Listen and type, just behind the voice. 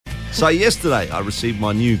So yesterday I received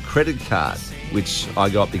my new credit card, which I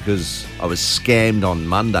got because I was scammed on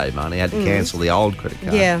Monday, Marnie. I had to cancel the old credit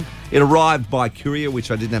card. Yeah. It arrived by courier,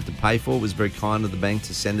 which I didn't have to pay for. It was very kind of the bank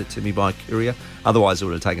to send it to me by courier. Otherwise, it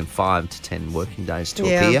would have taken 5 to 10 working days to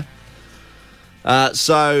appear.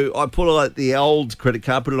 So I pulled out the old credit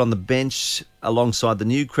card, put it on the bench alongside the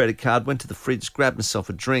new credit card, went to the fridge, grabbed myself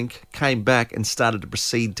a drink, came back and started to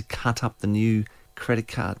proceed to cut up the new credit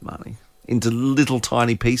card money into little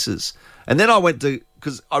tiny pieces. And then I went to,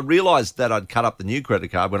 because I realised that I'd cut up the new credit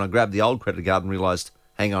card when I grabbed the old credit card and realised,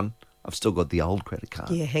 hang on, I've still got the old credit card.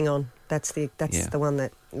 Yeah, hang on. That's the one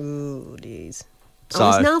that, ooh, geez. So-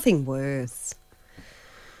 there's nothing worse.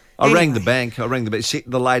 I rang the Anyway. bank.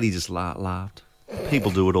 The lady just laughed.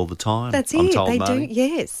 People do it all the time. That's I'm it. told, They Marnie. do,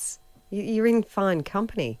 yes. You're in fine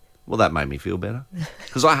company. Well, that made me feel better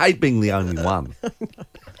because I hate being the only one.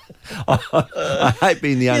 I hate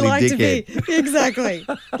being the only dickhead. Exactly.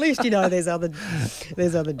 At least you know there's other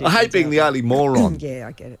dickheads. I hate being out the only moron. Yeah,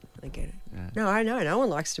 I get it. No, I know. No one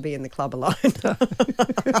likes to be in the club alone.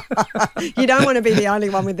 You don't want to be the only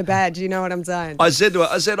one with the badge. You know what I'm saying? I said to her,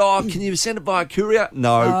 oh, can you send it by a courier?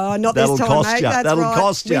 No, Oh, not that'll this time, cost mate. you. That's That'll right.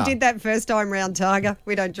 cost you. We did that first time round, Tiger.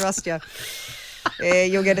 We don't trust you. Yeah,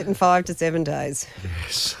 you'll get it in 5 to 7 days.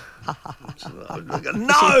 Yes.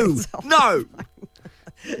 No.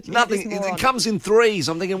 Nothing. this moron. It comes in threes.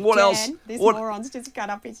 I'm thinking, what else? This What, moron's just cut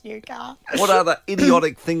up his new car. what other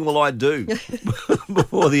idiotic thing will I do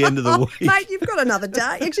before the end of the week? Mate, you've got another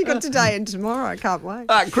day. You actually got today and tomorrow. I can't wait.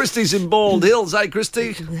 Christy's in Bald Hills. Hey,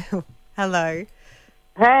 Christy. Hello.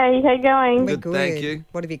 Hey, how you going? We're Good, thank you.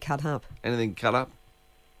 What have you cut up? Anything cut up?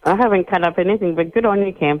 I haven't cut up anything, but good on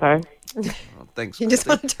you, Campo. Oh, thanks. You just Christy.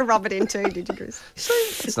 wanted to rub it in too, did you, Chris?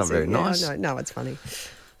 It's not very nice. No, it's funny.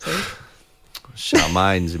 See?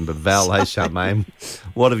 Charmaine's in Bevel. Hey, Charmaine.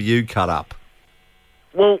 What have you cut up?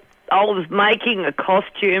 Well, I was making a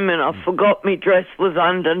costume and I forgot my dress was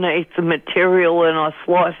underneath the material and I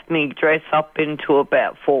sliced my dress up into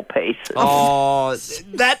about 4 pieces. Oh,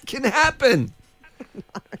 that can happen.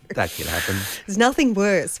 That can happen. There's nothing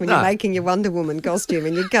worse when No. you're making your Wonder Woman costume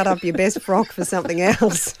and you cut up your best frock for something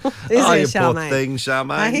else. Is Oh, there, you poor Charmaine? thing,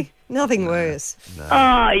 Charmaine. Hey? Nothing worse.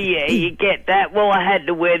 Oh, yeah, you get that. Well, I had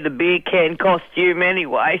to wear the beer can costume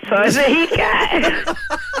anyway, so there you go.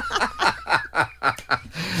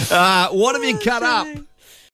 What have you cut up?